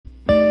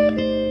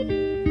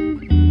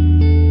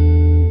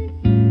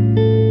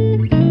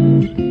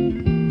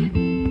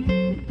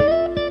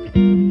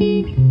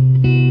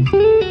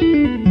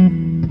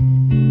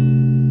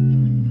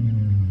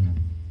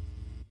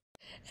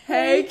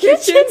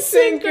Kitchen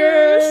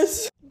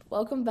Sinkers!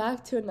 Welcome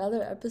back to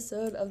another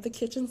episode of the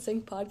Kitchen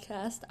Sink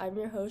podcast. I'm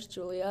your host,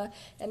 Julia,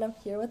 and I'm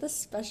here with a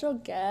special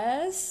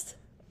guest.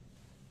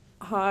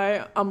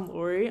 Hi, I'm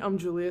Lorri. I'm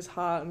Julia's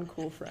hot and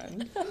cool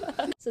friend.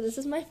 So this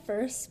is my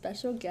first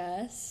special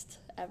guest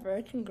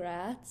ever.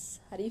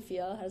 Congrats. How do you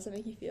feel? How does it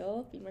make you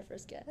feel being my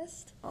first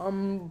guest?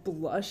 I'm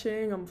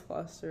blushing, I'm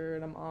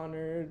flustered, I'm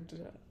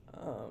honored.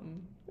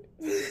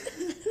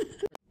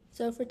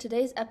 So for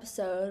today's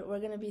episode, we're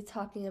going to be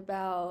talking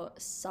about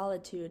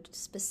solitude,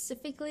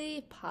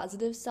 specifically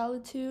positive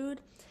solitude,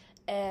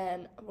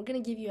 and we're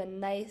going to give you a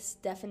nice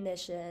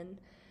definition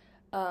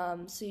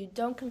so you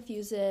don't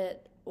confuse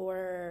it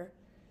or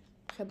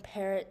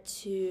compare it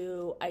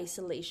to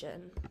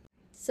isolation.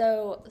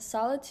 So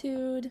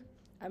solitude,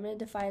 I'm going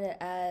to define it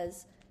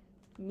as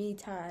me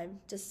time,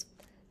 just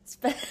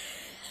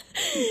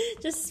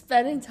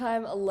spending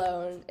time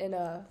alone in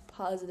a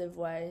positive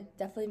way.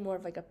 Definitely more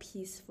of like a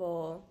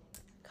peaceful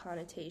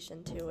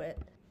connotation to it,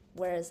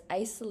 whereas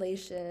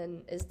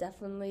isolation is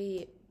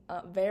definitely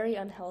very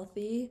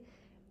unhealthy,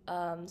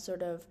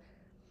 sort of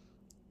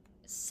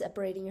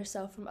separating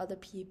yourself from other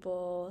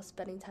people,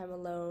 spending time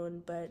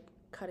alone, but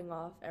cutting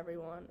off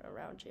everyone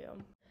around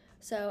you.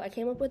 So I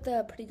came up with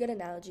a pretty good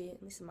analogy,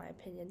 at least in my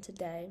opinion,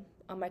 today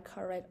on my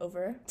car ride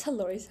over to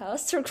Lori's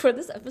house to record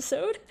this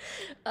episode.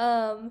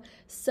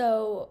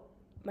 So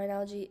my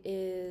analogy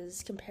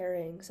is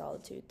comparing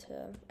solitude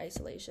to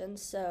isolation.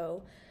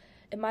 So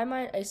in my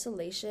mind,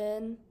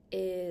 isolation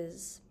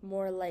is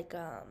more like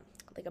a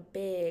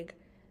big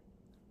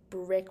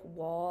brick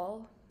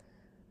wall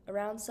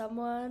around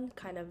someone,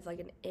 kind of like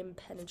an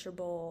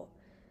impenetrable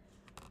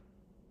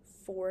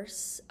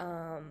force,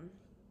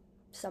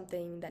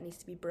 something that needs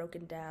to be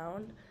broken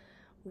down,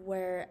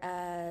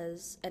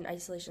 whereas an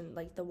isolation,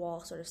 like the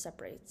wall sort of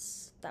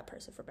separates that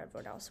person from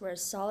everyone else,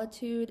 whereas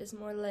solitude is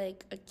more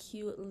like a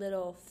cute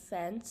little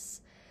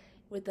fence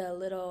with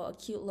a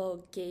cute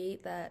little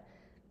gate that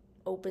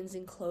opens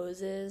and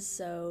closes.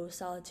 So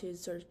solitude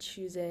sort of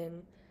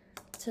choosing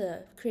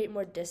to create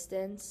more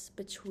distance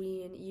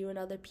between you and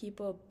other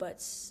people,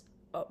 but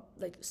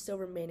still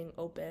remaining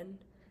open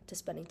to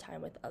spending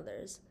time with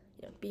others,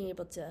 being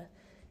able to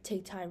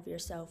take time for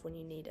yourself when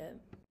you need it.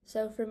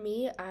 So for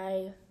me,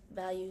 I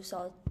value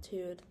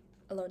solitude,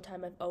 alone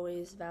time. I've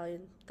always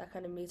valued that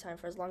kind of me time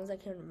for as long as I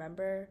can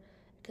remember,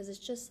 because it's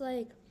just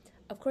like,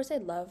 of course I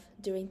love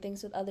doing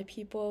things with other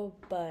people,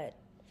 but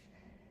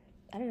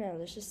I don't know,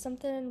 there's just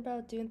something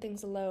about doing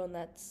things alone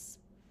that's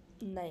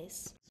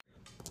nice.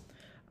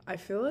 I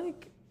feel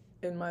like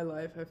in my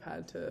life I've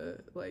had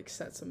to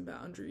set some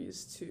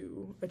boundaries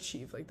to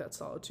achieve that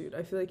solitude.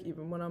 I feel like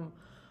even when I'm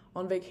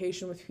on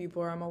vacation with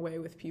people or I'm away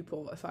with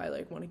people, if I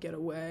want to get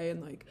away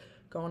and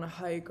go on a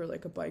hike or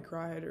a bike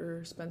ride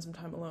or spend some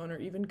time alone or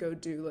even go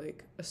do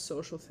a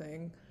social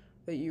thing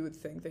that you would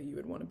think that you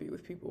would want to be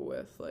with people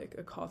with, like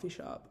a coffee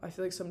shop, I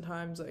feel like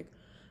sometimes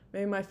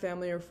maybe my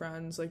family or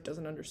friends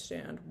doesn't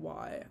understand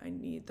why I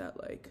need that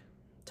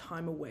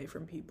time away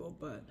from people,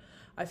 but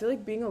I feel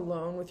like being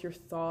alone with your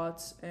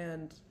thoughts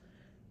and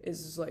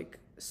is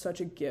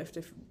such a gift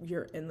if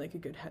you're in a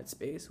good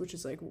headspace, which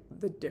is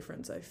the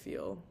difference I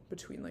feel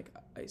between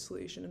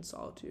isolation and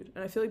solitude.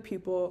 And I feel like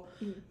people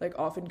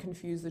often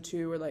confuse the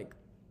two, or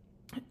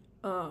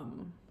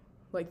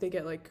they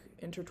get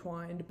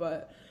intertwined,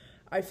 but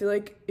I feel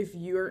like if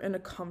you're in a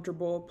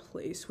comfortable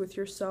place with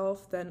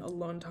yourself, then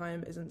alone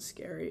time isn't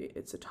scary.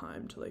 It's a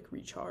time to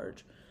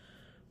recharge.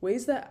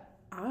 Ways that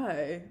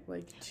I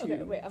like to...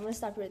 Okay, wait, I'm gonna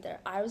stop you right there.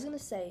 I was gonna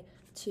say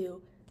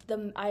too,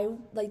 I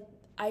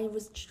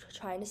was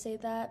trying to say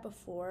that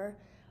before.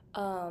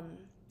 I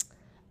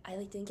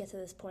didn't get to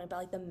this point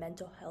about the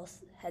mental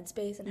health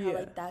headspace and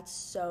how that's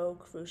so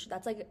crucial.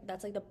 That's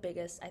the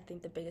biggest, I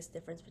think the biggest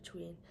difference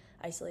between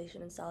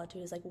isolation and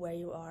solitude is where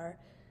you are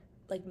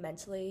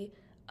mentally.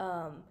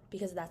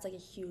 Because that's a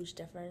huge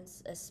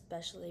difference,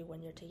 especially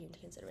when you're taking into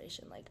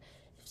consideration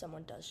if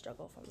someone does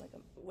struggle from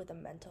with a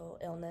mental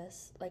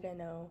illness. I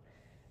know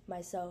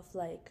myself,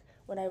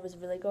 when I was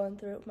really going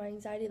through it with my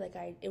anxiety,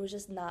 it was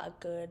just not a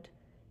good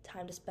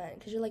time to spend,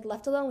 because you're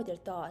left alone with your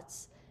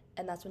thoughts,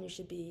 and that's when you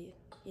should be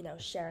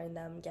sharing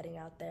them, getting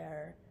out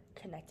there,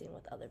 connecting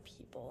with other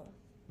people.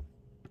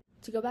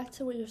 To go back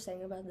to what you're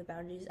saying about the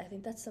boundaries, I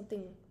think that's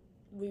something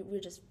we're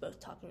just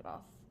both talking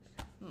off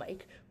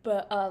mic,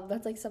 but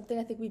that's something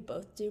I think we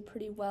both do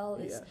pretty well.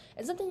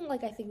 And something I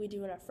think we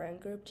do in our friend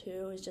group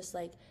too is just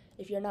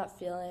if you're not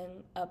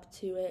feeling up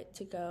to it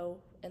to go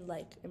and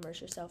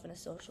immerse yourself in a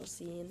social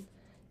scene,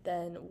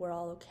 then we're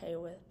all okay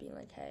with being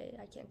hey,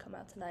 I can't come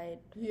out tonight.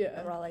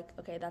 And we're all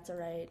okay, that's all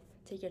right,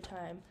 take your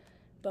time.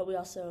 But we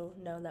also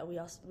know that we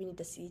need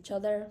to see each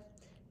other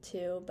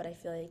too. But I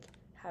feel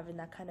having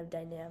that kind of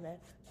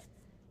dynamic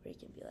where you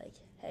can be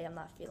hey, I'm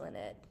not feeling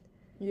it,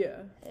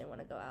 I want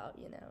to go out,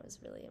 is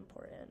really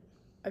important.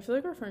 I feel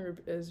our friend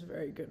group is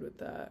very good with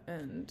that,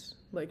 and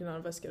none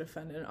of us get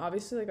offended. And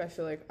obviously I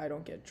feel I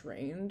don't get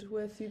drained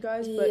with you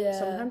guys, but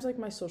sometimes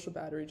my social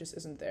battery just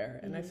isn't there,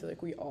 and I feel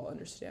we all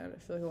understand. I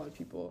feel a lot of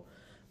people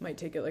might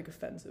take it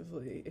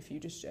offensively if you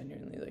just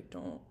genuinely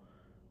don't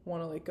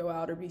want to like go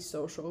out or be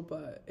social,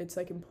 but it's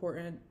like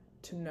important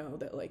to know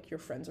that like your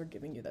friends are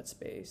giving you that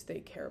space. They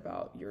care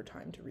about your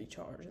time to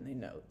recharge, and they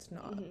know it's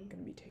not going to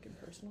be taken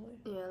personally.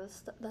 Yeah,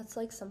 that's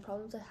like some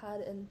problems I had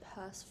in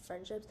past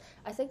friendships.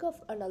 I think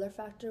of another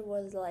factor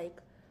was like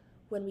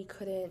when we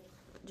couldn't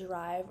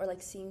drive, or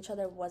like seeing each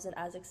other wasn't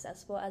as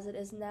accessible as it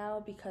is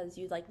now, because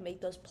you like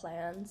make those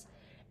plans,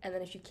 and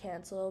then if you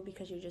cancel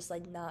because you're just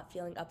like not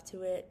feeling up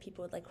to it,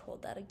 people would like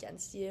hold that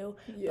against you.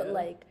 Yeah. But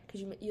like,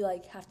 because you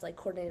like have to like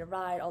coordinate a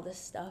ride, all this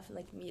stuff, and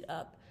like meet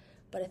up.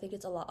 But I think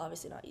it's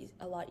obviously not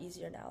a lot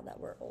easier now that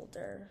we're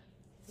older.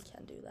 We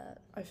can do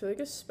that. I feel like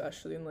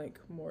especially in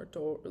like more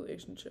adult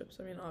relationships.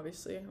 I mean,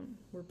 obviously,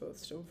 we're both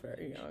still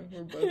very young.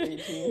 We're both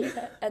 18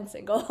 and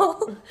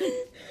single.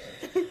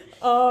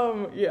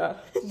 Yeah,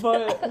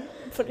 but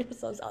putting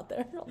ourselves out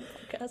there on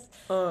the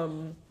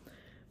podcast.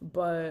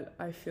 But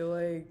I feel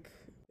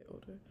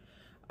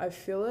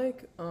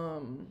like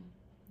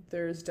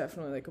there's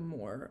definitely like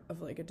more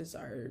of like a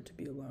desire to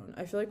be alone.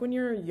 I feel like when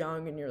you're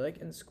young and you're like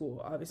in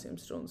school, obviously I'm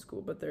still in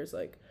school, but there's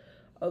like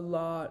a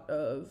lot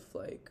of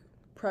like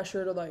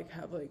pressure to like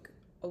have like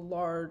a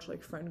large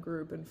like friend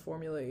group and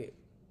formulate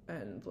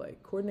and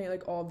like coordinate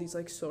like all of these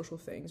like social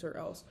things, or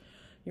else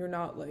you're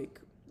not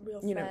like real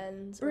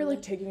friends, or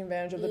like taking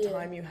advantage of the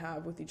time you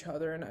have with each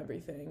other and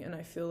everything. And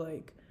I feel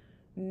like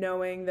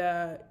knowing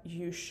that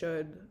you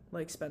should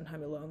like spend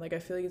time alone, like I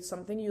feel like it's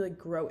something you like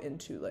grow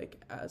into like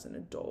as an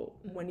adult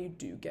when you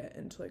do get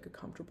into like a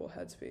comfortable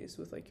headspace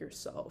with like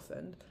yourself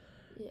and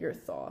your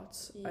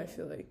thoughts. I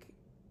feel like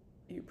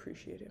you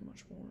appreciate it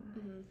much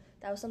more.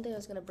 That was something I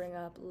was going to bring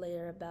up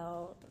later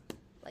about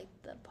like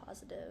the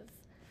positive,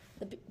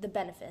 the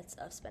benefits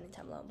of spending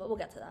time alone, but we'll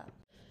get to that.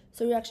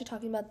 So we're actually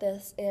talking about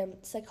this in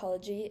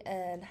psychology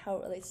and how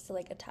it relates to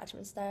like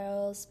attachment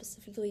styles,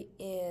 specifically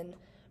in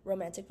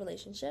romantic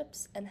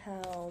relationships, and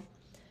how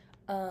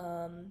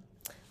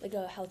like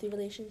a healthy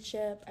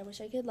relationship, I wish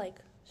I could like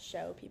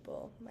show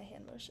people my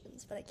hand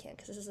motions, but I can't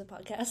because this is a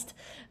podcast.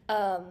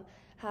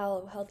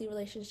 How healthy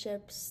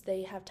relationships,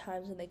 they have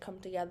times when they come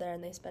together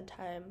and they spend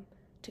time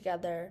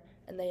together,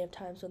 and they have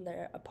times when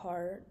they're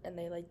apart and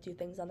they like do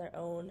things on their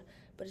own,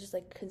 but it's just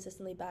like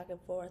consistently back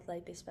and forth.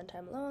 Like they spend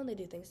time alone, they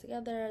do things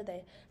together,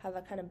 they have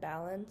that kind of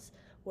balance.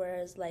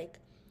 Whereas like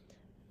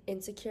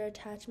insecure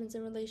attachments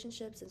in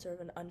relationships and sort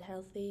of an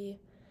unhealthy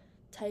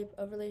type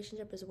of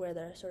relationship is where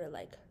they're sort of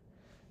like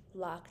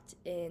locked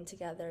in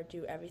together,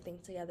 do everything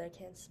together,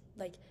 can't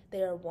like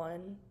they are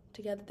one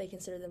together, they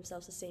consider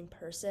themselves the same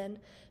person.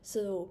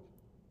 So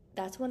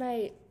that's when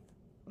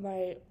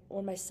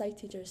my psych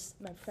teachers,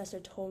 my professor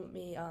told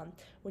me,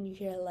 when you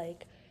hear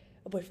like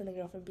a boyfriend and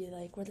girlfriend be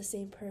like, we're the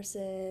same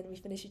person, we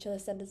finish each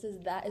other's sentences,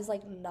 that is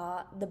like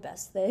not the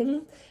best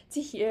thing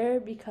to hear,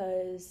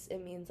 because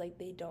it means like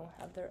they don't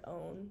have their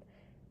own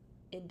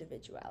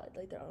individuality,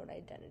 like their own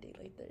identity,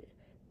 like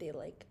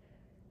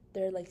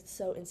they're like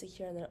so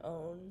insecure in their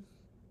own,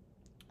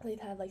 they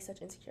have like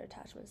such insecure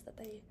attachments that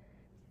they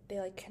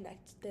like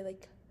connect, they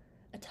like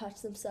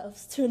attach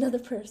themselves to another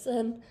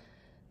person.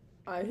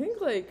 I think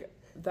like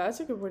that's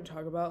a good way to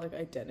talk about like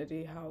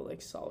identity, how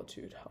like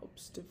solitude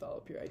helps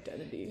develop your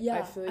identity. Yeah,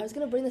 I feel like I was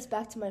gonna bring this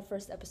back to my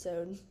first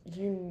episode.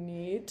 You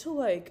need to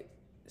like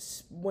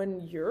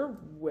when you're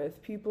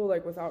with people,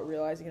 like without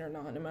realizing it or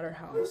not, no matter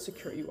how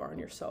secure you are in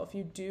yourself,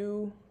 you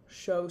do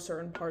show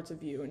certain parts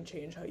of you and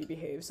change how you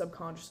behave,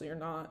 subconsciously or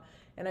not.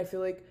 And I feel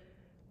like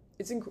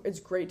it's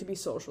great to be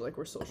social, like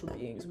we're social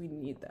beings, we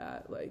need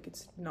that. Like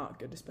it's not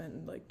good to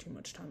spend like too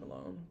much time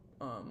alone.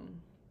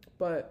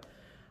 But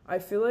I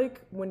feel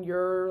like when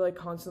you're like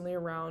constantly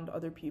around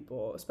other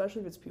people,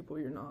 especially if it's people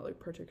you're not like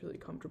particularly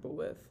comfortable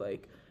with,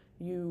 like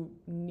you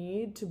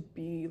need to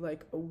be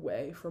like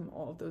away from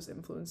all of those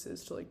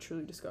influences to like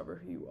truly discover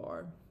who you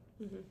are.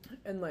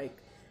 And like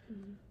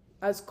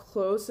as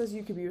close as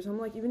you could be with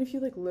someone, like even if you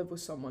like live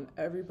with someone,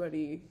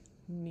 everybody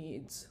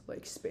needs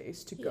like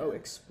space to go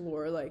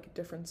explore like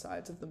different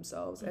sides of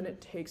themselves. And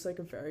it takes like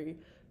a very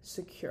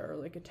secure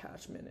like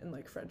attachment in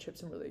like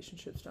friendships and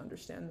relationships to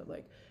understand that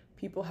like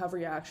people have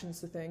reactions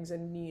to things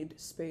and need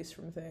space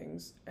from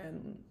things,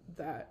 and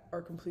that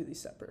are completely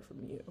separate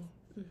from you.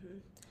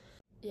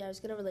 Yeah, I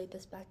was gonna relate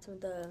this back to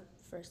the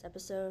first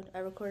episode I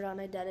recorded on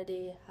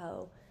identity,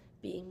 how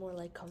being more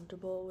like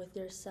comfortable with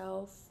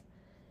yourself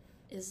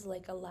is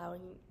like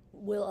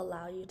will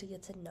allow you to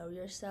get to know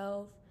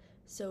yourself.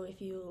 So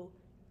if you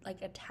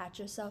like attach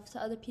yourself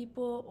to other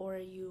people, or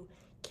you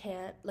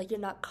can't, like you're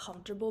not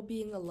comfortable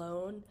being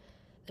alone,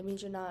 that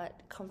means you're not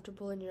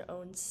comfortable in your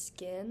own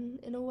skin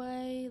in a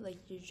way. Like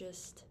you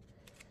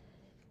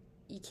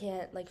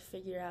can't like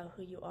figure out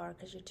who you are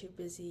because you're too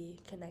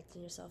busy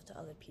connecting yourself to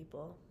other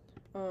people.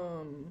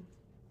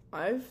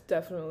 I've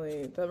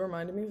definitely, that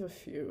reminded me of a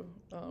few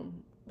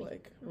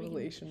like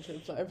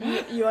relationships I've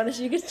had. You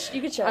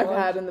could share I've one.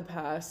 had in the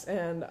past,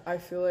 and I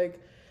feel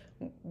like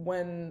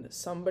when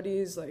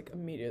somebody's like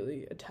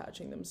immediately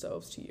attaching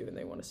themselves to you and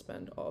they want to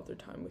spend all of their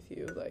time with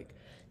you, like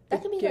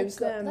that can be gives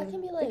like them, that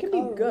can be like it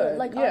can be good,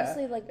 like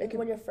honestly, like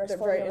when you're first they're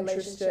forming very a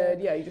interested,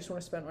 relationship, you just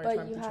want to spend more time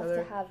with each other. But you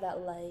have to have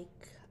that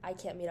like I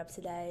can't meet up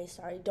today.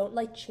 Sorry. Don't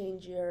like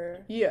change your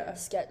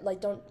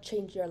don't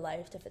change your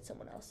life to fit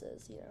someone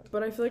else's, you know.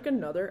 But I feel like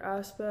another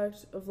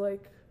aspect of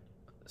like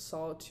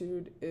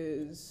solitude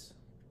is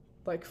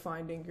like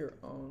finding your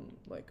own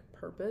like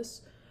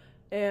purpose.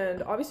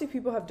 And obviously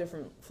people have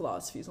different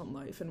philosophies on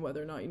life and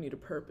whether or not you need a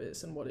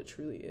purpose and what it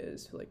truly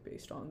is, like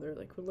based on their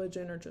like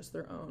religion or just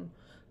their own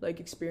like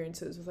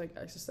experiences with like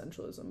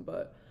existentialism.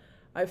 But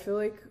I feel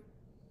like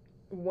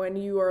when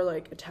you are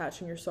like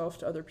attaching yourself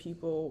to other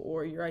people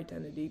or your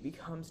identity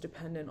becomes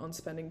dependent on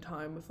spending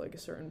time with like a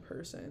certain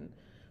person,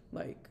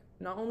 like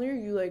not only are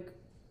you like,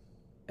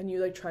 and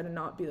you like try to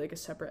not be like a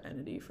separate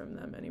entity from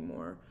them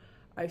anymore,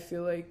 I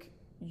feel like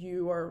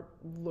you are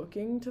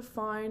looking to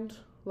find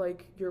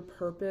like your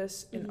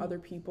purpose in other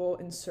people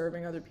and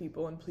serving other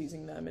people and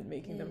pleasing them and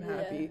making them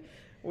happy,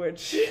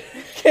 which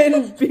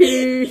can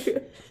be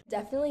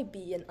definitely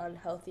be an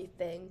unhealthy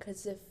thing,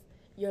 because if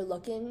you're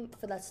looking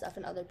for that stuff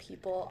in other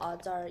people,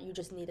 odds are you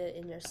just need it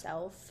in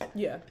yourself.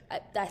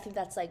 I think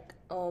that's like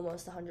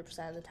almost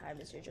 100% of the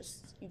time is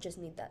you just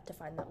need that to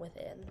find that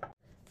within.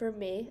 For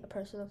me, a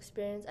personal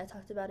experience, I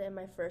talked about it in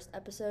my first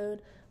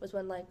episode, was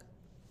when like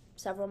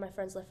several of my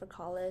friends left for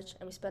college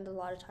and we spent a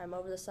lot of time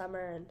over the summer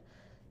and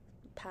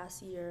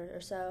past year or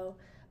so.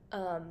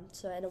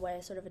 So in a way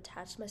I sort of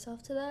attached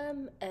myself to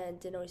them and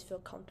didn't always feel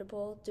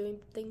comfortable doing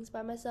things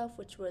by myself,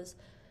 which was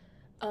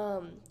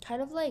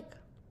kind of like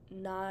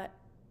not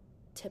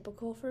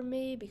typical for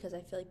me, because I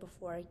feel like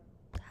before I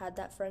had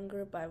that friend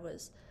group I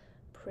was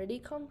pretty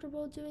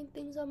comfortable doing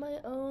things on my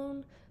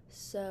own.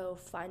 So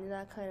finding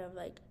that kind of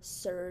like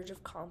surge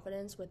of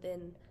confidence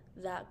within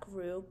that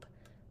group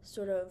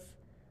sort of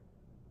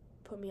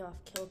put me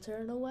off kilter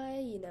in a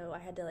way. You know, I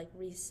had to like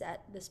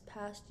reset this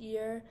past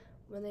year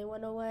when they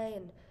went away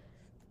and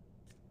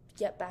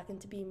get back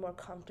into being more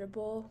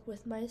comfortable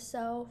with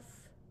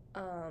myself.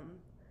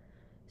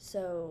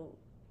 So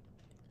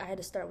I had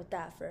to start with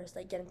that first,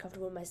 like getting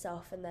comfortable with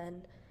myself and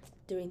then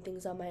doing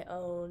things on my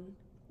own.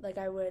 Like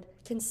I would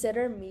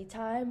consider me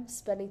time,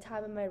 spending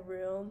time in my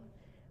room,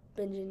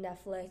 binging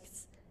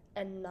Netflix,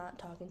 and not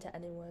talking to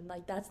anyone.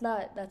 Like that's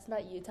not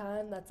you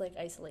time, that's like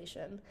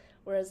isolation.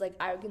 Whereas like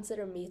I would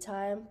consider me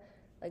time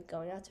like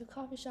going out to a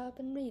coffee shop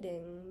and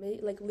reading,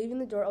 like leaving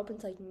the door open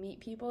to like meet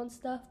people and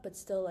stuff, but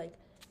still like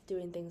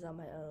doing things on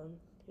my own.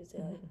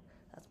 Usually like,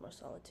 that's more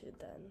solitude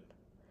than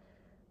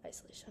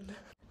isolation.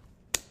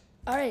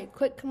 All right,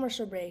 quick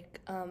commercial break.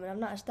 And I'm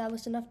not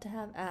established enough to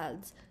have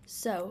ads,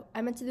 so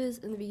I meant to do this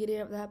in the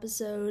beginning of the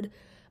episode.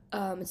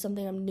 It's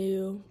something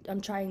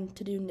I'm trying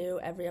to do new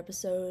every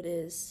episode,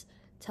 is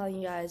telling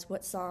you guys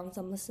what songs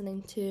I'm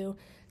listening to.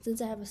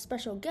 Since I have a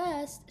special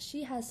guest,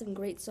 she has some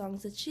great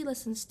songs that she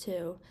listens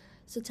to.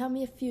 So tell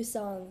me a few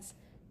songs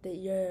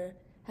that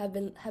have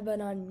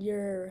been on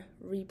your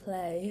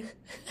replay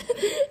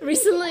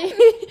recently.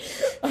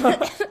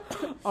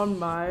 On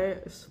my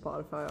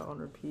Spotify on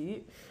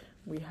repeat,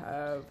 we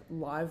have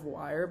Live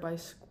Wire by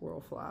Squirrel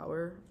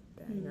Flower,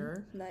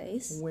 banger.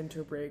 Nice.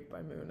 Winter Break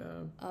by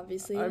Muna.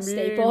 Obviously,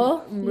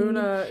 staple.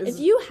 Muna is...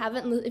 If you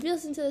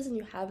listen to this and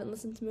you haven't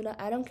listened to Muna,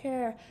 I don't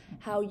care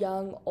how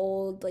young,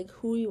 old, like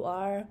who you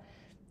are.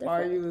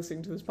 Why are you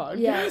listening to this podcast?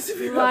 Yeah. If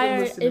you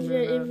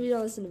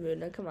don't listen to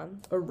Muna, come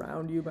on.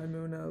 Around You by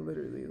Muna,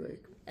 literally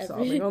like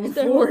sobbing on the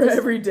floor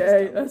every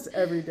day. That's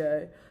every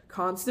day.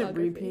 Constant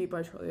Repeat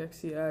by Charlie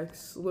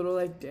XCX. Little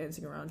like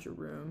Dancing Around Your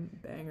Room,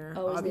 banger.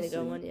 Always need a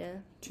good one, yeah.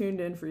 Tuned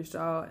In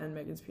Freestyle and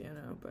Megan's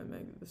Piano by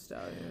Megan Thee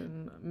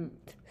Stallion.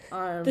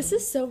 This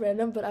is so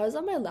random, but I was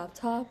on my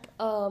laptop,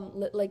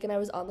 and I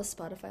was on the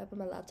Spotify app on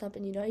my laptop,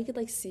 and you know you could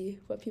like see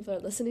what people are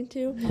listening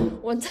to.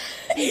 One time,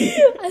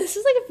 this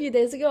was like a few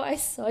days ago, I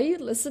saw you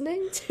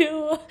listening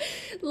to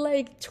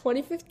like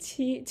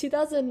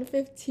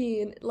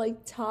 2015,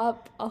 like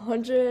top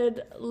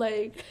 100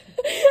 like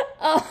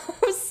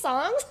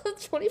songs of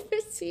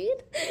 2015.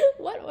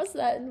 What was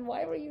that, and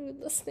why were you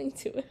listening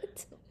to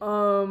it?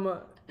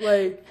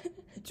 Like,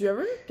 do you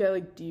ever get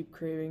like deep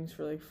cravings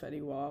for like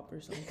Fetty Wap or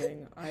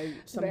something? I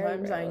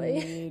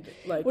need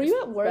like. Were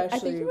you at work? I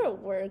think you were at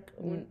work.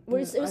 It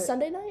was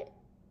Sunday night.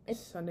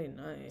 Sunday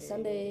night.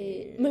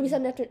 Sunday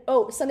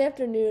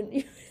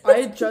afternoon. I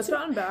had just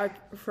gotten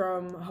back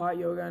from hot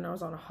yoga and I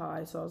was on a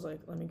high, so I was like,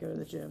 let me go to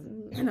the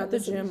gym. And at the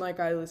gym, like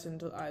I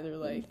listened to either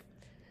like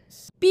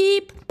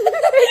beep.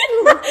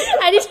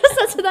 I need to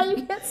censor that.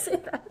 You can't say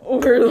that.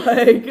 Or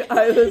like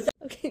I listen.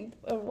 Okay.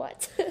 Or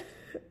what?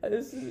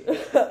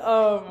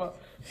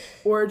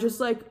 Or just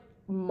like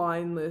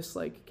mindless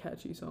like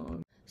catchy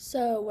songs.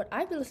 So what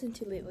I've been listening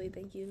to lately,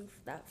 thank you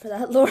for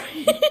that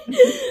Lorri.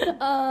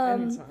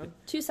 Anytime.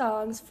 2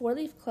 songs: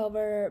 4-Leaf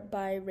Clover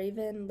by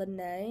Raven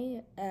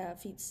Lene,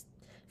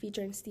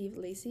 featuring Steve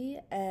Lacy,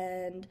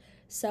 and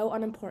So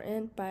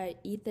Unimportant by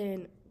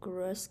Ethan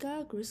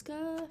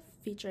Gruska,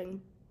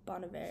 featuring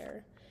Bon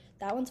Iver.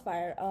 That one's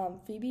fire.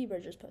 Phoebe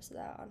Bridgers posted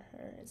that on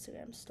her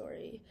Instagram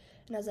story,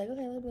 and I was like,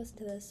 okay, let me listen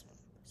to this.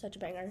 Such a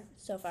banger,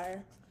 so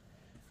fire.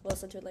 We'll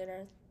listen to it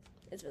later.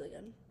 It's really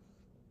good.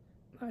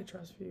 I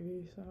trust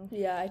Phoebe, so.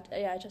 Yeah, I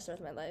trust her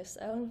with my life,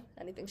 so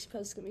anything she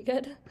posts is gonna be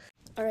good.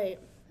 All right,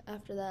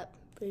 after that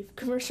brief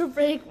commercial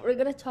break, we're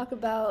going to talk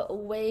about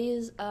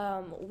ways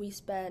we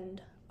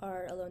spend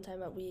our alone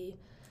time,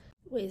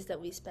 ways that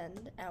we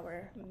spend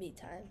our me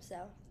time. So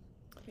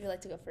if you'd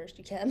like to go first,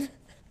 you can.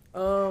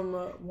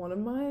 One of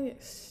my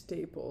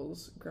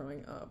staples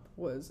growing up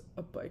was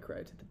a bike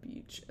ride to the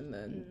beach and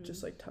then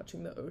just like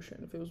touching the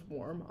ocean. If it was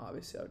warm,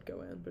 obviously I would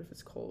go in, but if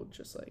it's cold,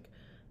 just like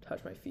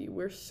touch my feet.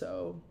 We're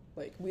so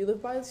like, we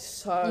live by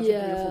such a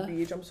beautiful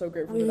beach. I'm so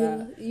grateful for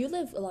that. You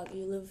live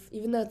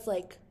even though it's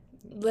like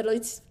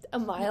literally a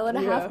mile and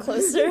a half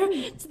closer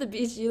to the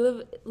beach, you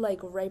live like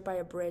right by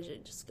a bridge.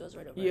 It just goes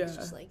right over. It's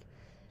just like,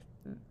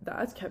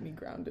 that's kept me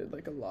grounded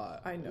like a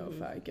lot. I know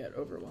if I get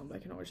overwhelmed, I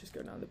can always just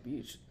go down the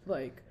beach.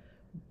 Like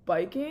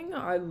biking,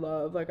 I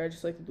love, like I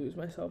just like lose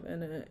myself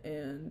in it,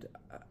 and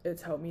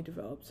it's helped me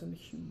develop some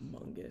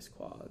humongous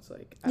quads,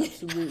 like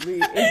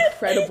absolutely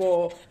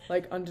incredible,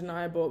 like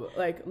undeniable.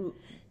 Like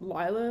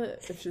Lila,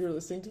 if you were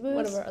listening to this,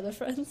 one of our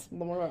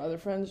other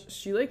friends,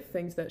 she like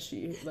thinks that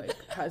she like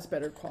has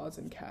better quads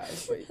than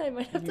Kaz, but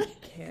you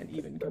can't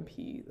even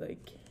compete.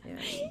 Like, can't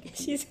even compete.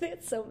 She's gonna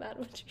get so mad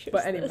when she hears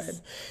But anyway,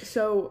 this.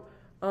 So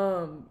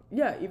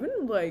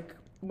even like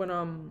when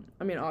I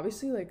mean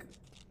obviously like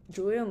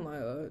Julia and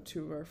Lila,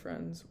 two of our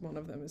friends, one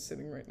of them is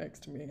sitting right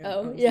next to me.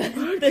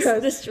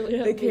 This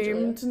Julia. They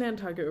came to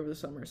Nantucket over the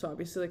summer, so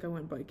obviously like I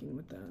went biking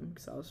with them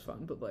because that was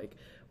fun. But like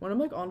when I'm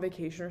like on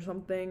vacation or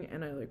something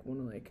and I like want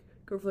to like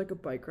go for like a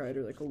bike ride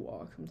or like a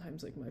walk,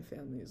 sometimes like my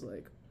family is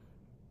like,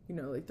 you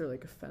know, like they're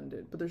like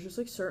offended. But there's just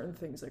like certain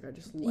things like I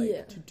just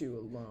like to do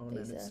alone,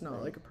 and it's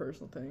not like a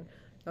personal thing.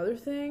 Another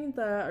thing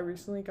that I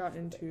recently got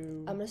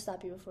into. I'm gonna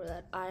stop you before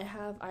that. I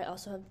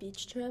also have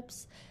beach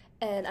trips.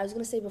 And I was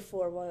going to say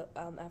before,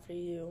 after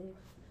you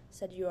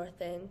said your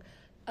thing,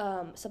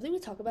 something we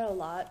talk about a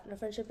lot in our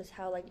friendship is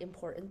how, like,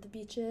 important the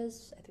beach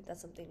is. I think that's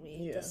something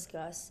we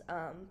discuss.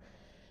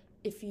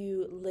 If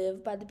you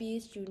live by the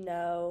beach, you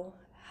know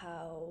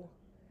how,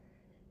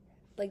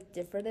 like,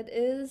 different it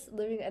is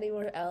living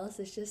anywhere else.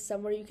 It's just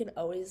somewhere you can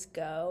always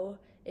go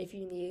if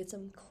you need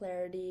some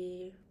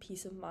clarity,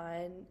 peace of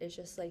mind. It's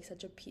just like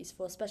such a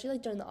peaceful, especially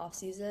like during the off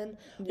season,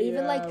 or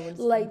even like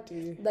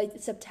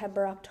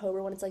September,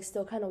 October, when it's like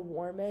still kind of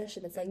warmish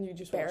and it's like you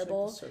just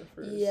bearable. Watch, like,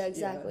 the surfers. Yeah,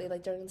 exactly.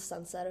 Like during the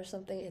sunset or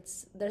something.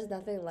 There's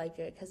nothing like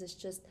it because it's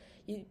just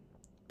you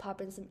pop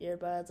in some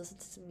earbuds, listen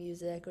to some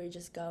music, or you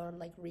just go and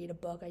like read a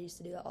book. I used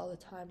to do that all the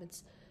time.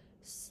 It's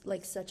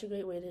like such a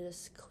great way to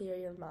just clear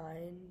your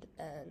mind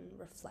and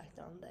reflect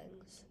on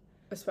things.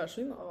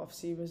 Especially in the off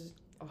season,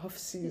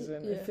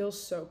 it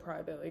feels so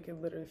private. Like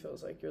it literally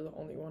feels like you're the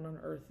only one on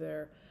earth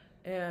there.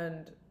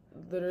 And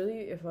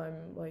literally, if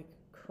I'm like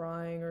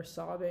crying or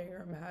sobbing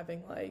or I'm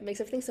having like, it makes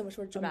everything so much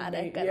more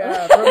dramatic.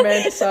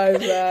 Romanticize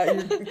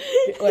that.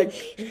 You're like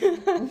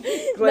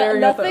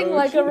glaring at the ocean. Nothing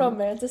like a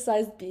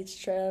romanticized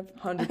beach trip.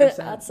 100%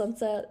 at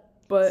sunset.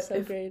 But so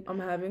if great.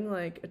 I'm having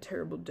like a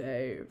terrible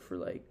day for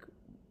like,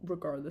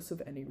 regardless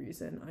of any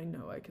reason, I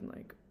know I can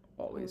like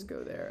always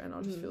go there and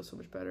I'll just feel so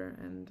much better.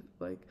 And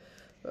like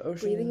the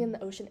ocean, breathing in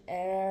the ocean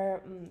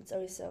air, it's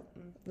always the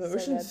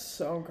ocean's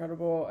so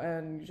incredible,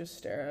 and you just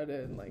stare at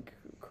it and like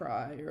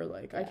cry, or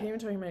like I can't even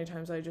tell you how many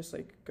times I just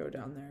like go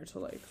down there to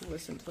like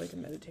listen to like a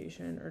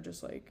meditation or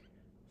just like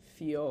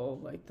feel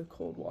like the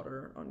cold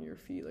water on your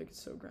feet. Like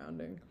it's so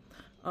grounding.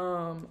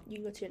 You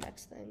can go to your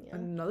next thing.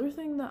 Another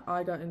thing that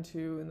I got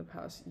into in the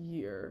past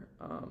year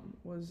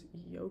was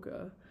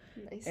yoga.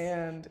 Nice.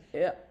 And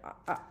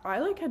I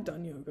like had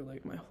done yoga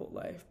like my whole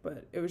life,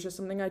 but it was just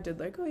something I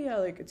did like, oh yeah,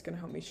 like it's gonna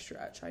help me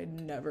stretch. I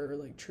had never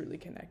like truly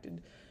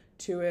connected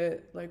to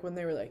it. Like when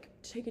they were like,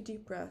 take a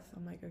deep breath,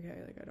 I'm like,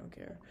 okay, like I don't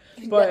care.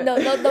 But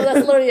no,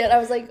 that's literally it. I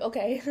was like,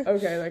 okay.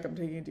 Okay, like I'm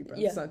taking a deep breath.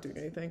 It's not doing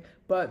anything.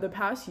 But the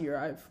past year,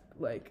 I've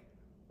like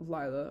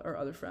Lila, our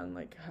other friend,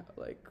 like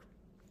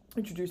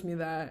introduced me to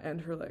that,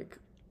 and her like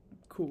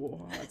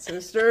cool hot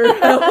sister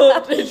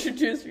helped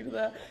introduce me to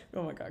that.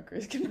 Oh my god,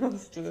 Grace can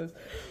listen to this.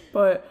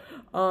 But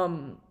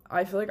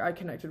I feel like I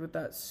connected with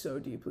that so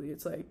deeply.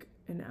 It's like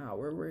an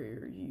hour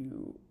where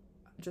you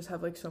just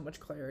have like so much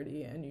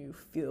clarity and you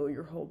feel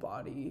your whole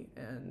body,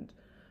 and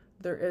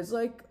there is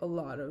like a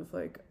lot of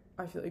like,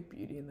 I feel like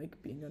beauty in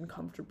like being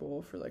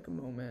uncomfortable for like a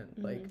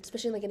moment, like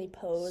especially in like any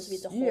pose, we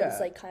have to hold it's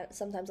like kind of,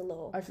 sometimes a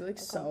little. I feel like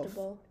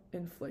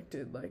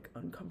self-inflicted like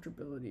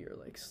uncomfortability or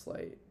like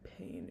slight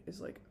pain is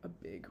like a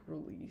big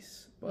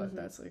release, but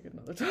that's like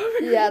another topic.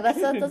 Yeah, that's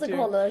like a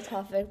whole other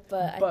topic,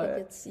 but I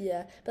think it's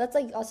but that's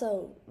like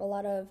also a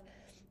lot of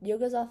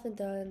yoga's often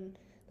done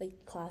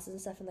like classes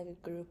and stuff in like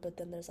a group, but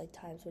then there's like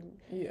times when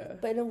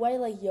but in a way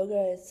like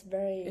yoga is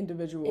very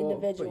individual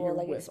but you're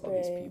like with all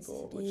these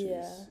people,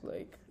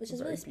 which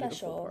is really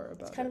special.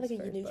 It's kind of like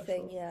a unique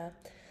special thing.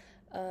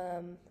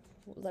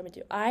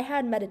 I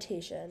had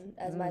meditation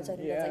as my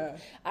something that's like,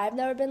 I've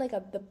never been like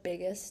the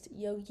biggest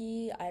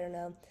yogi. I don't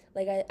know,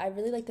 like I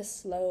really like the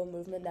slow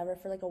movement, never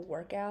for like a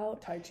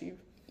workout. Tai Chi.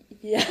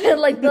 Yeah,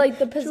 like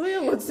the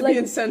Julia wants to be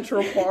in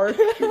Central Park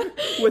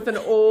with an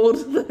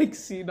old, like,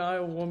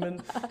 senile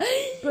woman.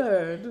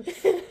 Bird.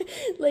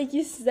 Like,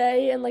 you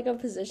stay in, like, a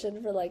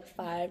position for, like,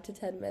 5 to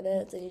 10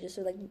 minutes, and you just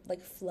sort of,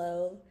 like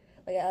flow.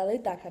 Like, I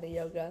like that kind of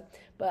yoga.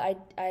 But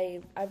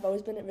I've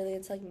always been really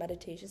into, like,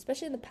 meditation,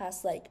 especially in the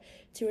past, like,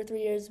 2 or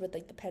 3 years with,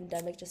 like, the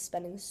pandemic, just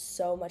spending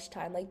so much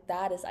time. Like,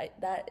 that's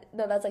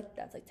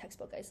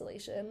textbook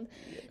isolation.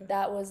 Yeah.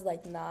 That was,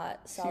 like,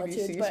 not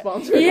solitude. CBC but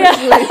sponsored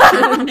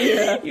isolation.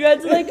 Yeah.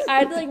 I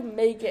had to, like,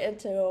 make it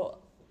into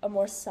a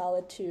more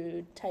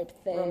solitude type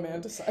thing.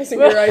 Romanticizing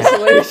your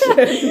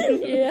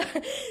isolation. Yeah.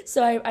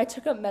 So I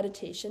took up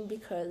meditation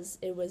because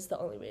it was the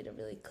only way to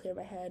really clear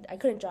my head. I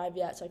couldn't drive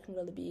yet, so I couldn't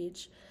go to the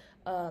beach.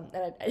 And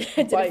I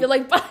didn't feel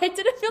like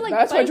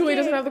that's why Julie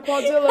doesn't have the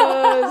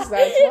Quadzillas.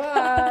 That's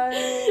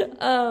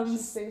why. She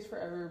stays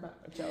forever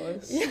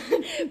jealous. Yeah.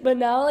 But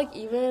now, like,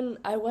 even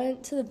I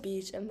went to the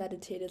beach and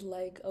meditated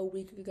like a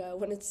week ago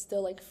when it's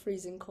still like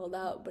freezing cold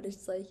out, but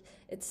it's like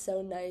it's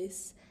so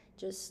nice.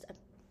 Just I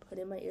put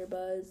in my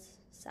earbuds,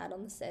 sat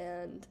on the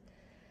sand.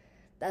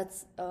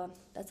 That's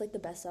like the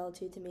best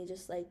solitude to me.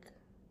 Just like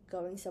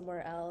going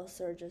somewhere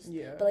else or just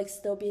but like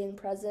still being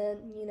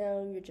present, you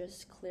know, you're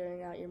just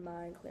clearing out your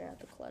mind, clearing out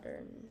the clutter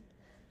and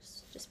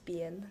just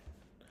being.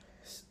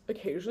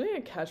 Occasionally I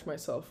catch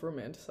myself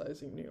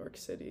romanticizing New York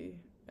City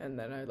and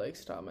then I like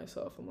stop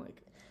myself. I'm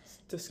like, it's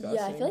disgusting.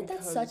 Yeah, I feel like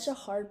that's such a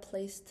hard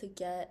place to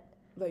get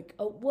like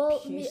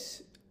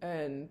peace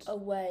and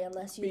away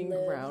unless you being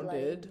live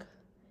grounded like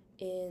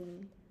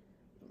in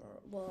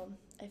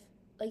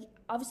like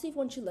obviously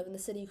once you live in the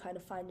city you kind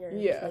of find your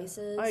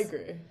places. I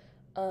agree.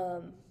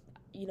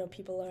 You know,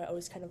 people are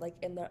always kind of like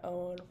in their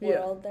own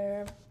world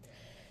there.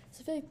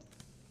 So I feel like,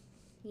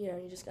 you know,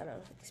 you just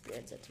gotta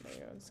experience it to know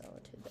your own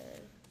solitude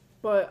there.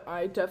 But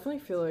I definitely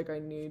feel like I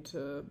need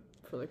to,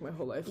 for like my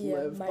whole life,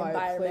 live by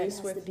a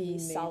place with to be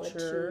nature,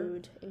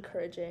 solitude,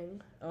 encouraging.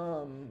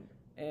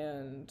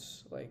 And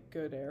like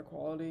good air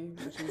quality,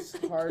 which is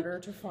harder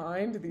to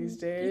find these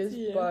days.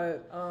 Yeah.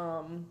 But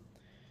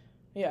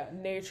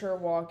nature,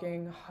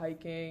 walking,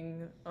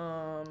 hiking.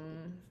 For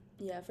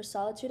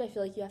solitude, I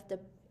feel like you have to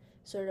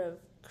sort of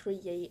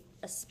create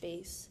a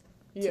space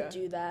to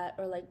do that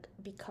or like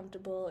be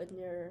comfortable in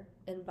your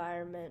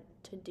environment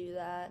to do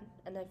that.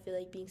 And I feel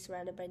like being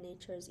surrounded by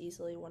nature is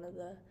easily one of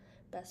the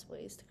best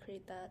ways to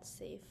create that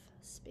safe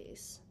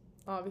space.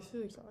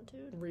 Obviously, like,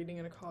 solitude. Reading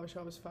in a coffee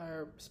shop is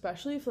fire,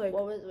 especially if like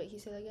can you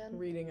say that again?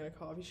 Reading in a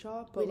coffee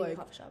shop, but reading like in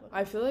a coffee shop, okay.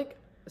 I feel like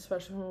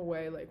especially from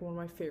away, like one of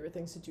my favorite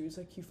things to do is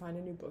like you find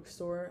a new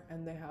bookstore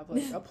and they have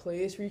like a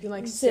place where you can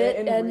like sit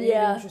and read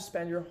and just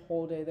spend your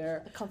whole day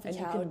there. A comfy and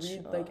couch. You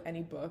can read like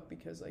any book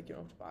because like you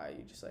don't have to buy it,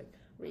 you just like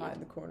hide in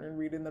the corner and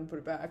read it and then put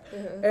it back.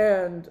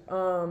 And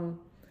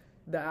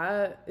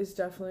that is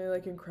definitely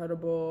like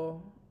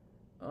incredible.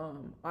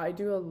 I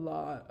do a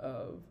lot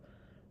of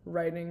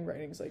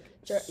writing's like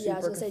super I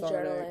was gonna say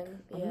cathartic.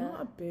 journaling. I'm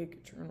not a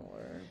big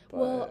journaler, but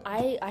well,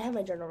 I have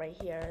my journal right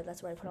here.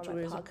 That's where I put on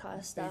my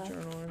podcast stuff.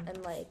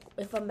 And like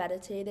if I'm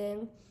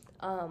meditating,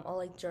 I'll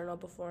like journal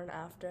before and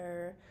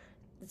after.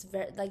 It's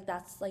very like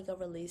that's like a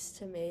release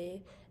to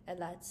me, and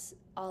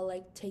I'll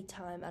like take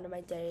time out of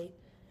my day.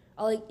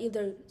 I'll like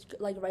either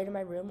like write in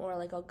my room or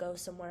like I'll go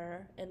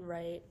somewhere and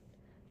write,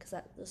 because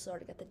that will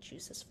sort of get the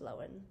juices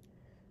flowing.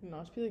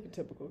 Not to be like a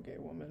typical gay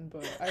woman,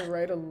 but I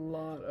write a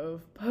lot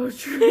of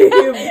poetry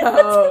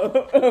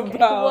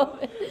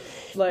about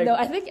like. No,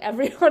 I think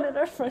everyone in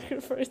our friend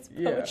group writes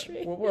poetry.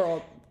 Yeah, well, we're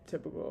all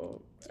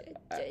typical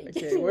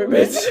gay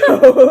women,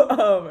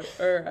 so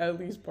or at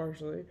least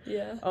partially.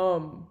 Yeah.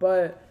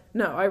 But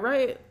no, I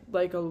write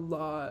like a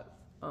lot,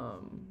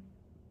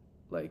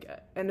 like,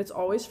 and it's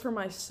always for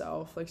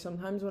myself. Like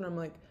sometimes when I'm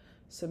like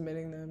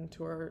submitting them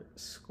to our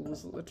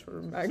school's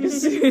literature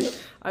magazine,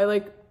 I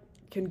like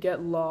can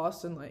get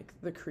lost in like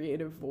the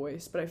creative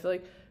voice, but I feel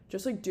like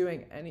just like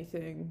doing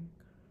anything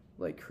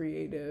like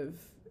creative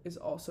is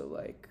also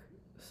like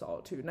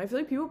solitude. And I feel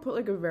like people put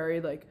like a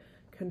very like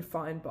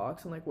confined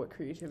box on like what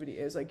creativity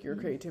is. Like your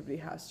creativity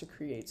has to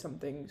create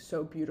something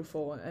so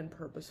beautiful and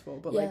purposeful,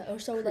 but like or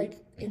so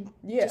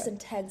just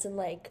intense and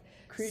like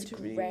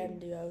creativity,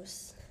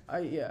 grandiose.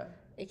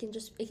 It can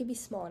be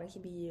small and it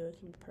can be you. It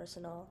can be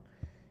personal.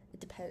 It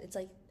depends. It's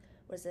like,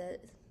 was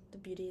it? The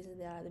beauty is in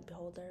the eye of the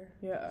beholder.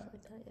 Yeah.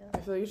 Like that, yeah. I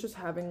feel like it's just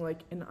having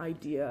like an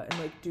idea and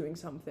like doing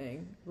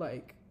something,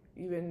 like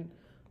even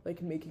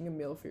like making a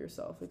meal for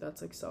yourself. Like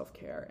that's like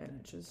self-care, and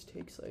it just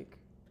takes like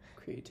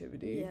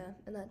creativity. Yeah,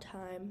 and that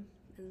time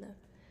and the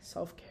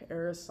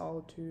self-care,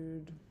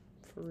 solitude,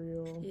 for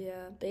real.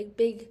 Yeah, big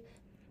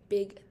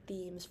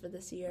themes for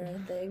this year, I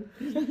think.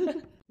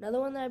 Another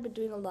one that I've been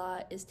doing a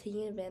lot is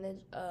taking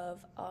advantage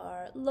of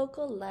our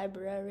local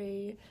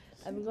library.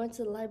 I've been going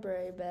to the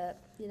library a bit,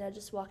 you know,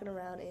 just walking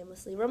around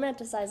aimlessly,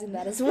 romanticizing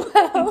that as well.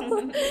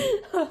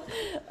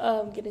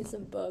 Getting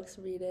some books,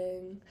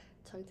 reading,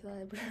 talking to the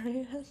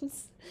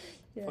librarians.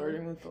 Yeah.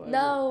 Flirting with the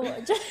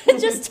librarian. No,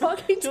 just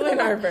talking to Julie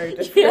and I are very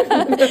yeah,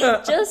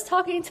 different. just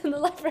talking to the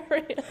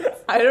librarians.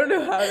 I don't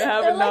know how to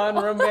have They're a like,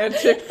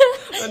 non-romantic,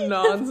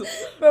 a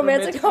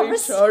romantic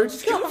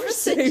charged conversation.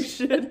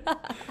 conversation.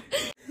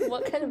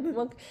 What kind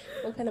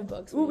of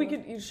books? Well, we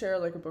could each share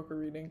like a book we're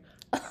reading.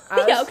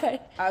 Yeah, okay.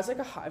 As like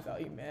a high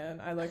value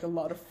man, I like a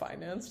lot of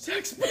finance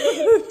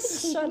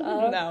textbooks. Shut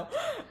up. No,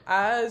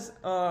 as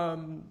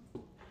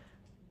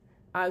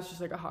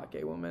just like a hot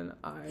gay woman,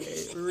 I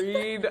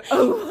read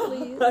a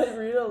lot. I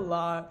read a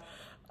lot.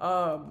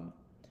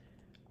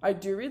 I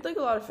do read like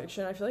a lot of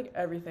fiction. I feel like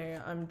everything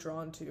I'm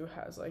drawn to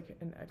has like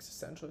an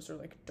existentialist or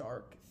like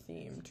dark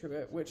theme to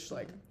it, which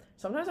like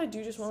sometimes I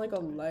do just want like a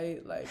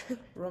light like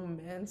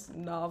romance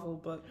novel,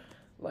 but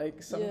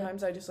like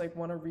sometimes I just like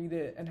want to read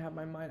it and have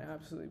my mind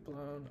absolutely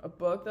blown. A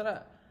book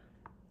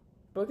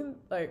in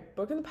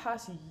the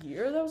past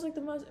year that was like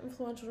the most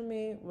influential to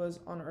me was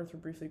On Earth We're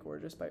Briefly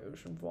Gorgeous by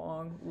Ocean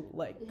Vuong.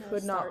 Like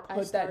could not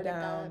put that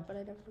down. But I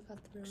never got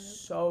through it.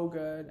 So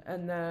good.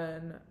 And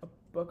then a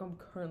book I'm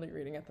currently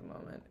reading at the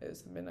moment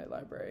is The Midnight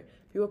Library.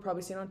 People have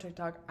probably seen it on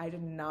TikTok. I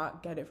did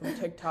not get it from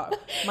TikTok.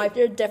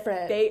 You're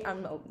different.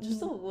 I'm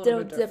just a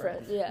little bit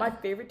different. Yeah. My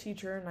favorite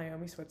teacher,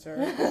 Naomi Switzer.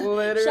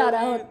 Literally,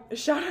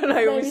 shout out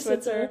Naomi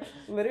Switzer.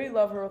 Literally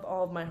love her with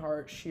all of my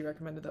heart. She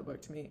recommended that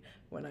book to me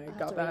when I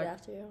got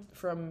back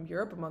from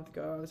Europe a month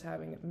ago. I was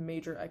having a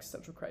major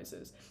existential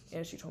crisis,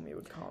 and she told me it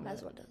would calm me.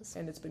 As one does.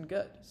 And it's been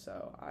good,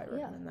 so I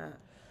recommend that.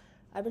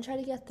 I've been trying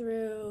to get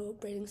through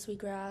Braiding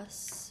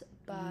Sweetgrass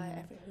by,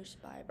 I forget who's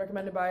by.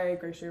 Recommended by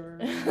Grace Shaver.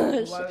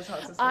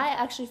 I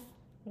actually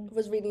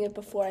was reading it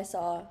before I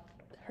saw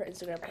her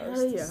Instagram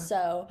post. Yeah.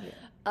 So,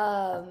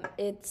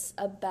 it's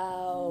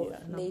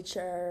about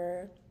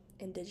nature,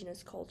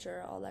 indigenous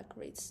culture, all that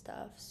great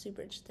stuff.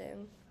 Super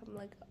interesting. I'm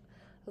like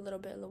a little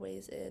bit of the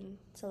ways in.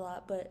 It's a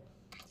lot, but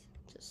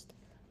just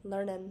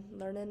learning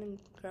and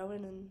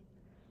growing and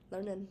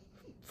learning.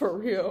 For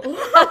real.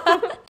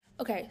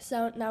 Okay,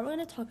 so now we're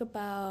going to talk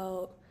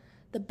about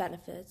the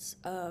benefits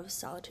of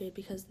solitude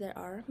because there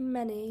are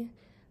many.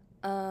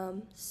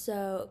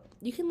 So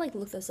you can like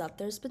look this up.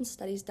 There's been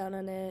studies done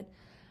on it.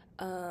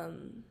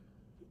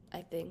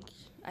 I think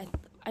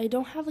I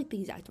don't have like the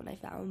exact one I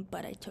found,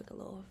 but I took a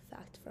little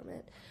fact from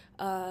it.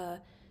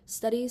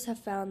 Studies have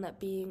found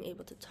that being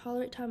able to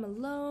tolerate time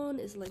alone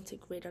is linked to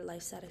greater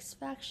life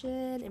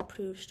satisfaction,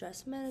 improved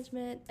stress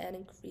management, and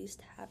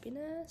increased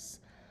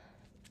happiness.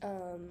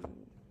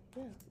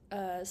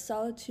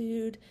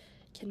 Solitude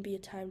can be a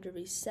time to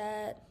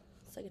reset.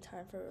 It's like a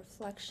time for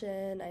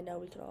reflection. I know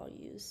we could all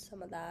use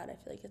some of that. I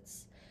feel like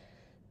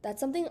that's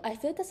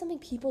something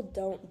people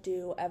don't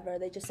do ever.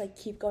 They just like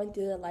keep going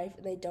through their life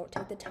and they don't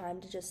take the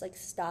time to just like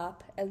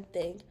stop and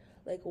think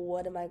like,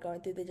 what am I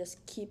going through? They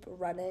just keep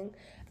running.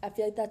 I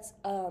feel like that's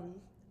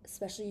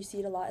especially you see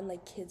it a lot in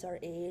like kids our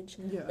age.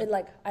 Yeah. And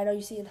like I know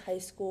you see it in high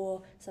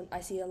school.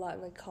 I see it a lot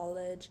in like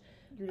college.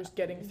 You're just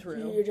getting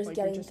through. You're just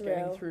getting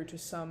through to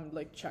some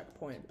like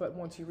checkpoint. But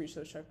once you reach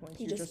those checkpoints,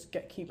 you just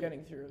keep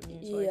getting through.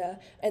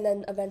 And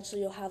then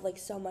eventually you'll have like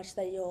so much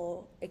that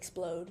you'll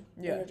explode.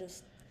 Yeah. You're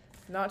just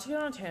not to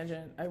get on a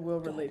tangent, I will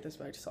relate this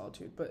back to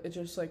solitude, but it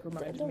just like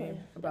reminded me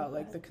about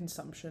like the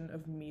consumption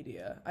of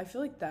media. I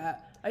feel like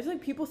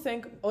people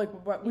think like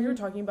what we were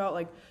talking about,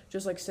 like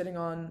just like sitting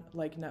on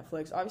like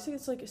Netflix. Obviously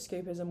it's like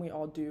escapism. We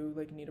all do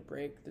like need a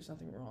break. There's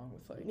nothing wrong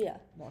with like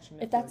watching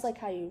Netflix. If that's like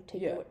how you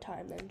take your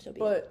time, then so be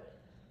it. But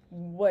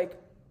like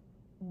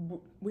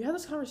we had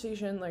this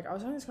conversation, like I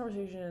was having this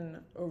conversation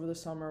over the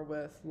summer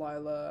with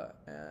Lila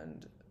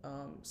and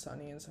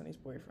Sunny and Sunny's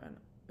boyfriend.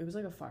 It was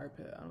like a fire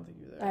pit. I don't think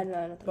you were there. I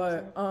don't think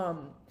but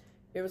so.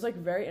 It was like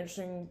very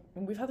interesting,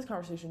 and we've had this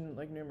conversation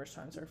like numerous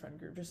times in our friend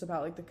group, just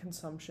about like the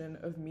consumption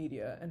of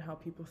media and how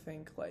people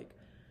think like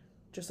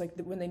just like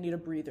when they need a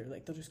breather,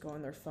 like they'll just go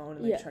on their phone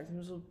and like check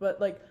themselves. But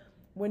like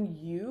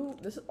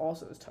this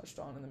also is touched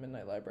on in the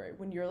Midnight Library,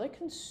 when you're like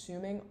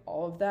consuming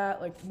all of that,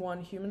 like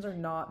humans are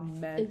not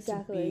meant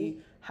to be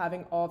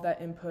having all of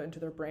that input into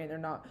their brain. They're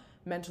not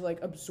meant to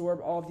like absorb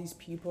all of these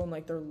people and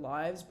like their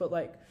lives. But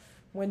like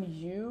when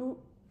you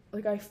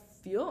like, I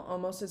feel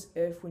almost as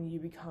if when you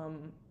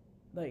become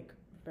like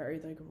very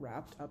like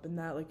wrapped up in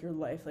that, like your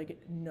life like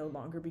it no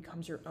longer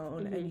becomes your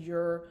own, and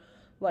you're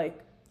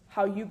like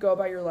how you go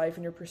about your life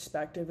and your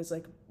perspective is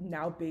like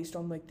now based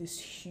on like this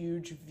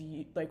huge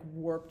view, like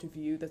warped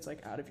view that's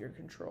like out of your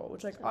control,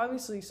 which like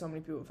obviously so many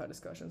people have had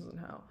discussions on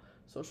how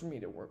social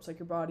media warps like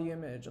your body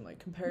image and like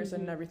comparison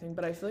and everything,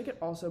 but I feel like it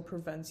also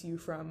prevents you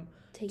from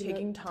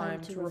taking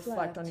time to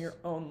reflect on your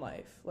own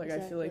life. Like I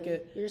feel like you're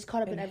just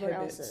caught up in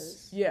everyone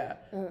else's.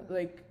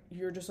 Like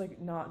you're just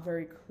like not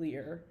very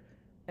clear,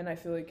 and I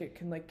feel like it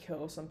can like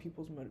kill some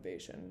people's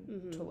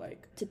motivation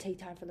to take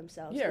time for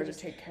themselves. Or to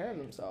take care of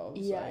themselves.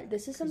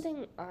 This is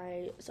something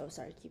this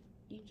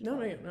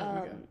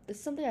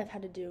is something I've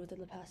had to do within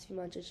the past few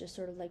months, is just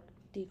sort of like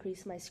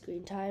decrease my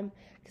screen time,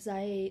 because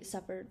I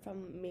suffered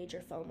from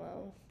major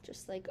FOMO,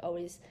 just like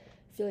always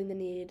feeling the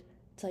need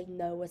to like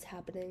know what's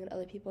happening in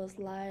other people's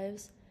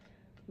lives,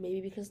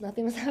 maybe because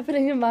nothing was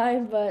happening in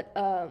mine, but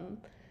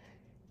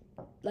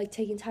like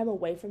taking time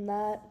away from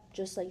that,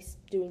 just like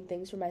doing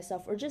things for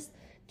myself or just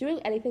doing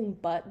anything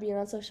but being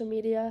on social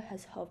media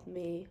has helped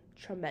me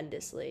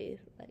tremendously.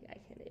 Like I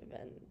can't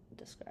even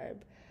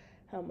describe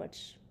how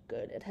much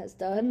good it has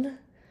done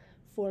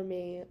for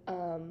me.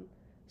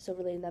 So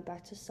relating that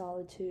back to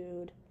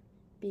solitude,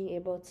 being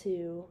able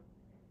to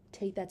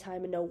take that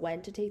time and know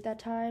when to take that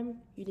time,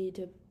 I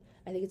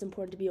think it's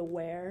important to be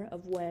aware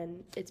of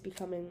when it's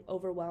becoming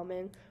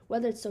overwhelming,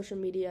 whether it's social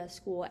media,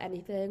 school,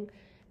 anything,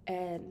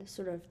 and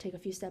sort of take a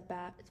few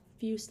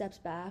steps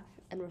back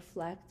and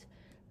reflect,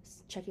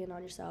 checking in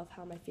on yourself.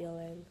 How am I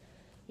feeling?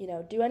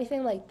 Do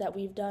anything like that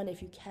we've done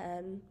if you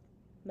can.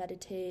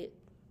 Meditate,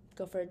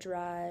 go for a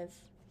drive.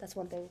 That's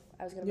one thing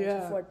I was going to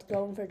mention before.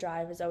 Going for a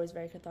drive is always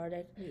very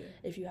cathartic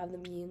if you have the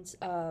means.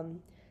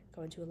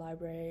 Going to a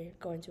library,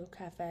 going to a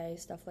cafe,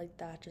 stuff like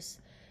that.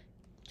 Just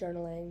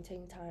journaling,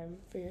 taking time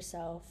for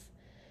yourself,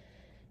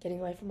 getting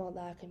away from all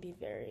that can be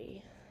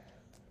very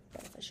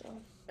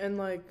beneficial. And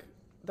like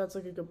that's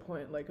like a good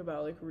point, like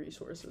about like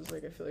resources.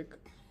 Like I feel like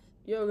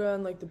yoga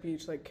and like the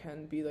beach like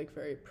can be like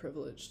very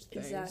privileged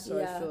things. Exactly,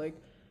 so I feel like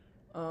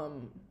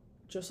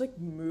just like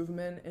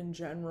movement in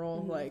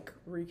general, like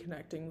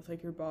reconnecting with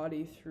like your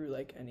body through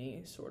like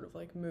any sort of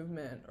like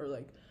movement or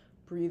like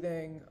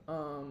breathing.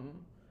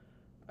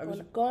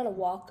 Go on a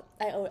walk.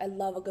 I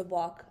love a good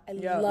walk. I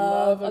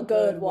love a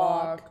good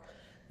walk.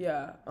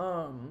 Yeah.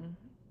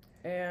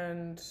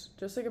 And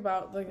just like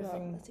about like a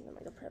thing. That's even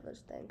like a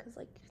privileged thing because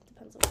like it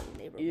depends on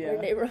what your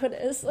neighborhood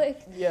is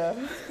like. Yeah.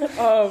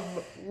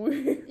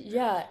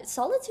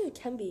 Solitude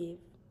can be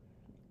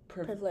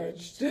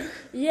privileged.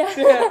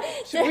 Yeah.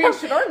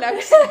 Should our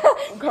next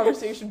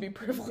conversation be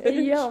privileged?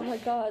 Yeah. Oh my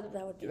God,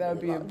 that would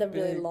be a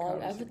very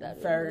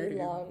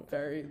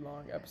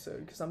long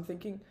episode. Because I'm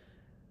thinking,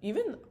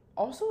 even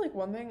also like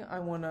one thing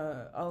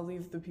I'll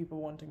leave the people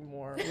wanting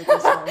more with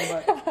this one.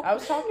 But I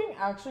was talking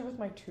actually with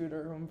my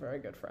tutor, who I'm very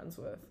good friends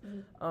with,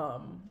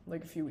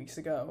 like a few weeks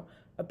ago,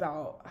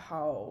 about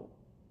how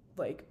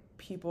like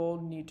people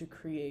need to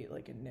create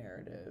like a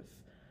narrative,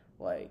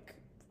 like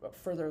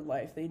for their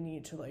life. They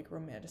need to like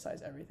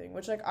romanticize everything,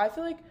 which like I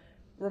feel like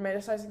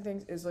romanticizing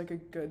things is like a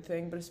good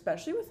thing, but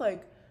especially with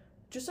like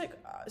just like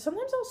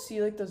sometimes I'll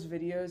see like those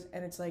videos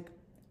and it's like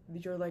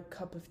your like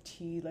cup of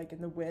tea like in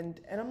the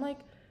wind, and I'm like,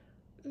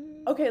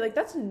 okay, like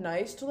that's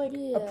nice to like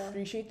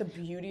appreciate the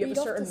beauty of a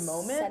certain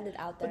moment, send it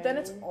out there, but then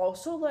it's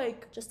also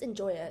like just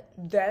enjoy it.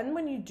 Then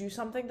when you do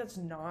something that's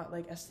not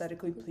like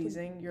aesthetically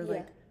pleasing, you're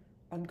like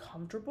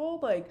uncomfortable.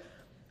 Like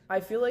I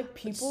feel like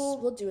people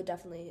will do it,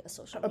 definitely a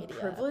social media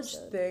privileged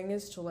episode. Thing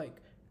is to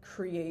like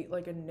create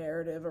like a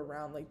narrative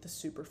around like the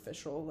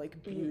superficial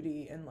like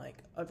beauty and like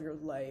of your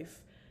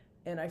life,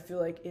 and I feel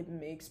like it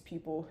makes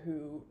people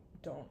who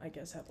don't, I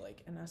guess, have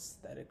like an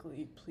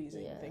aesthetically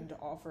pleasing thing to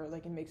offer,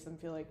 like it makes them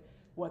feel like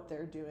what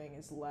they're doing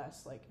is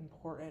less like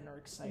important or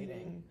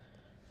exciting.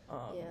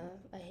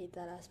 I hate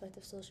that aspect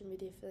of social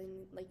media,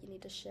 feeling like you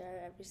need to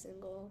share every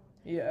single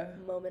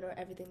moment or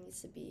everything needs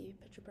to be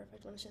picture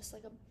perfect when it's just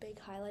like a big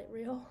highlight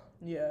reel.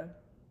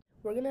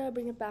 We're gonna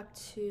bring it back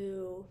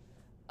to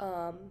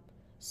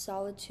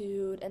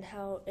solitude and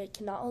how it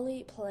can not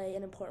only play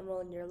an important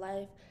role in your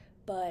life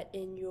but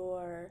in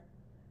your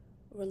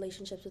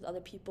relationships with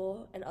other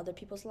people and other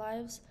people's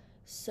lives.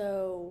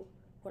 So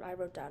what I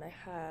wrote down, I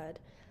had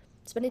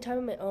spending time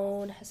on my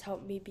own has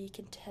helped me be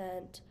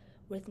content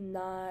with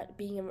not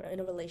being in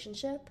a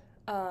relationship,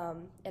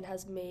 and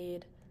has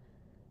made,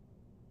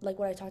 like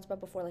what I talked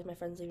about before, like my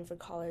friends leaving for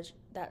college,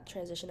 that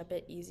transition a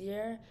bit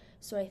easier.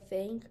 So I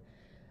think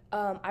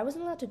I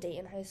wasn't allowed to date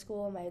in high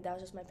school. That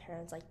was just my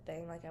parents' like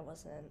thing. Like I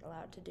wasn't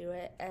allowed to do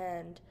it,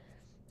 and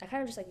I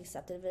kind of just like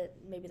accepted it.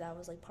 Maybe that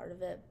was like part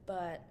of it,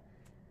 but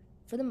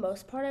for the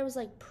most part, I was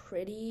like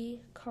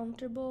pretty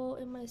comfortable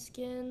in my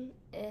skin,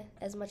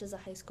 as much as a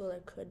high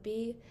schooler could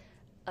be.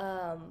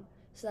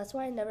 So that's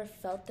why I never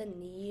felt the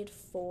need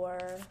for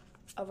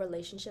a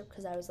relationship,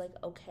 because I was like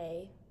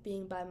okay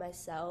being by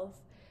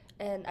myself.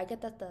 And I get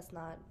that that's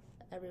not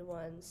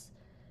everyone's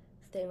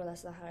thing, or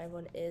that's not how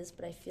everyone is,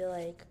 but I feel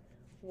like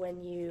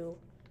when you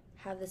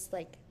have this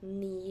like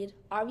need,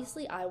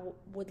 obviously I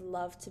would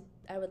love to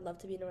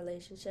be in a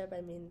relationship. I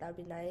mean, that would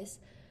be nice,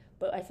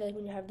 but I feel like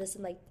when you have this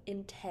like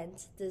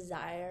intense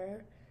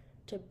desire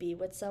to be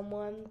with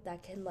someone,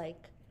 that can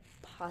like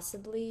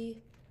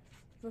possibly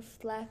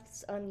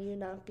reflects on you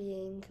not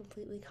being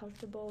completely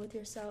comfortable with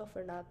yourself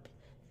or not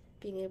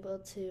being able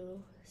to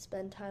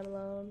spend time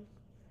alone.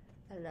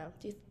 I don't know.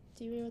 Do you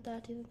agree with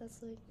that? Do you think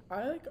that's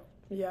like...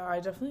 I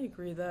definitely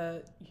agree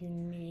that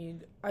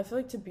I feel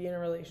like to be in a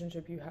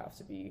relationship you have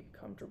to be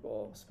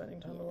comfortable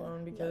spending time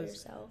alone,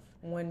 because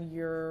when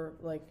you're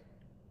like,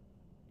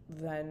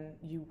 then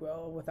you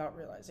will, without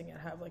realizing it,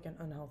 have like an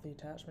unhealthy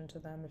attachment to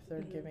them if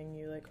they're giving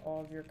you like all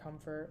of your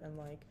comfort, and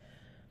like,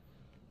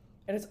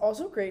 and it's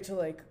also great to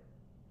like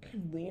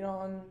lean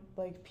on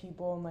like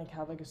people and like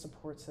have like a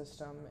support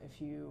system if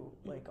you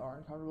like are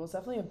uncomfortable. It's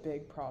definitely a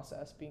big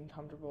process being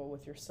comfortable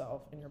with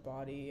yourself and your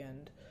body,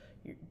 and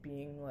you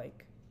being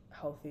like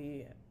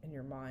healthy in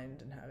your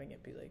mind and having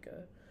it be like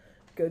a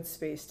good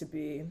space to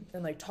be.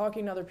 And like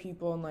talking to other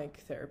people and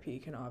like therapy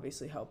can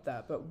obviously help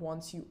that, but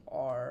once you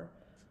are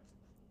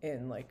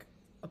in like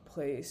a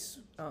place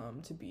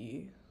to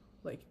be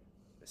like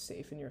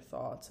safe in your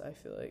thoughts, I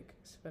feel like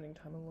spending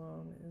time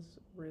alone is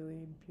a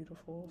really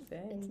beautiful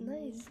thing. It's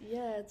nice.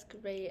 Yeah, it's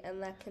great,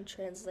 and that can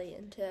translate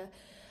into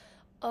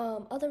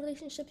other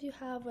relationships you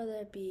have, whether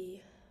it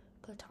be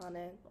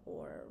platonic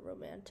or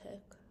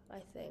romantic. I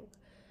think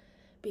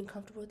being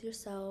comfortable with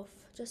yourself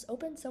just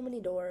opens so many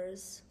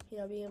doors. You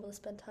know, being able to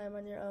spend time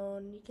on your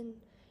own.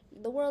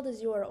 The world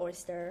is your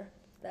oyster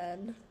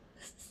then.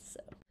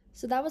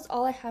 So that was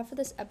all I have for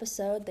this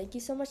episode. Thank you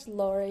so much,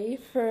 Lorri,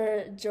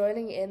 for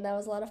joining in. That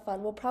was a lot of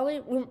fun. We're probably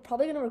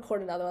going to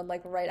record another one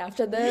like right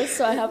after this,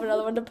 so I have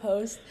another one to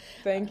post.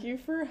 Thank you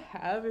for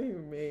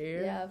having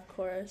me. Yeah, of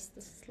course.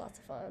 This is lots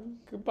of fun.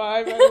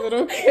 Goodbye, my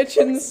little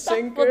kitchen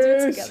sinkers. We'll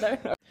do it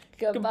together.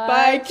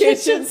 Goodbye,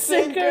 kitchen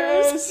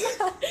sinkers.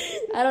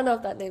 I don't know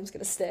if that name's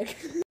going to stick.